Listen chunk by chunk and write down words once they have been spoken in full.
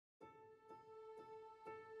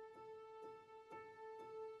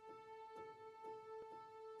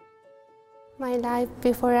My life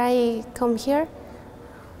before I come here,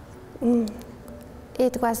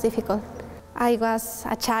 it was difficult. I was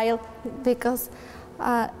a child because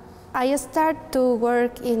I started to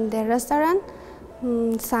work in the restaurant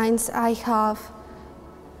since I have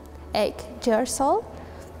 8 years old.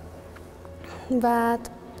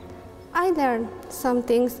 But I learned some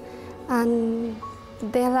things, and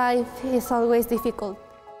the life is always difficult.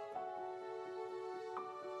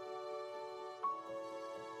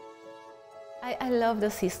 I love the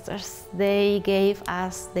sisters. They gave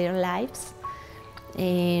us their lives.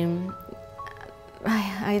 I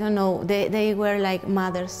don't know, they were like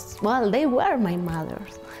mothers. Well, they were my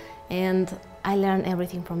mothers, and I learned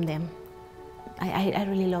everything from them. I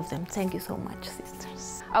really love them. Thank you so much,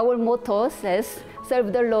 sisters. Our motto says,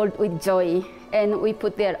 serve the Lord with joy, and we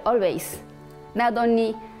put there always. Not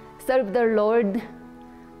only serve the Lord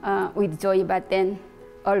with joy, but then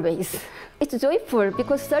always. It's joyful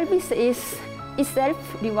because service is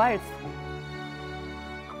self-reward.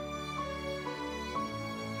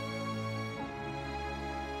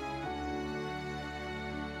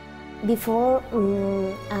 Before,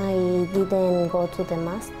 I didn't go to the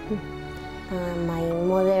mass. My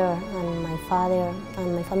mother and my father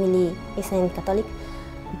and my family isn't Catholic,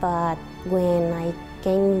 but when I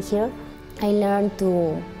came here, I learned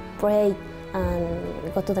to pray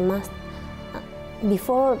and go to the mass.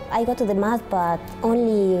 Before, I go to the mass, but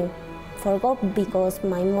only for God because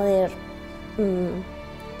my mother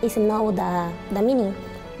doesn't know the meaning.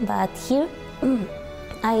 But here,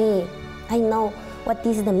 I know what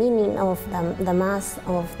is the meaning of the Mass,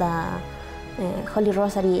 of the Holy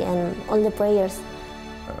Rosary and all the prayers.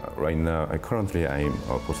 Right now, currently I'm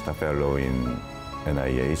a postdoc fellow in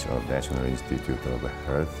NIH, or National Institute of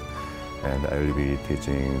Health, and I will be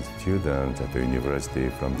teaching students at the university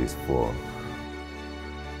from this fall.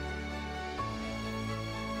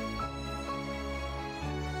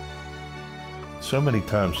 So many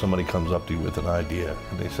times somebody comes up to you with an idea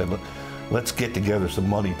and they say, look, let's get together some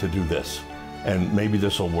money to do this. And maybe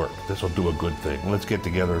this will work. This will do a good thing. Let's get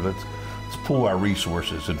together. Let's pool our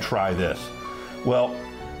resources and try this. Well,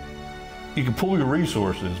 you can pool your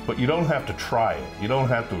resources, but you don't have to try it. You don't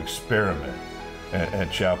have to experiment at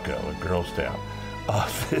Chalco, at Girlstown.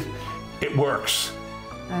 It works.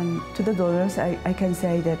 And to the donors, I can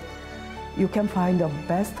say that you can find the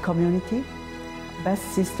best community, best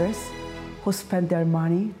sisters who spend their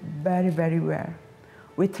money very, very well.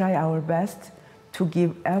 We try our best to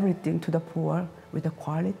give everything to the poor with the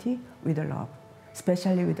quality, with the love,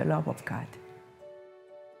 especially with the love of God.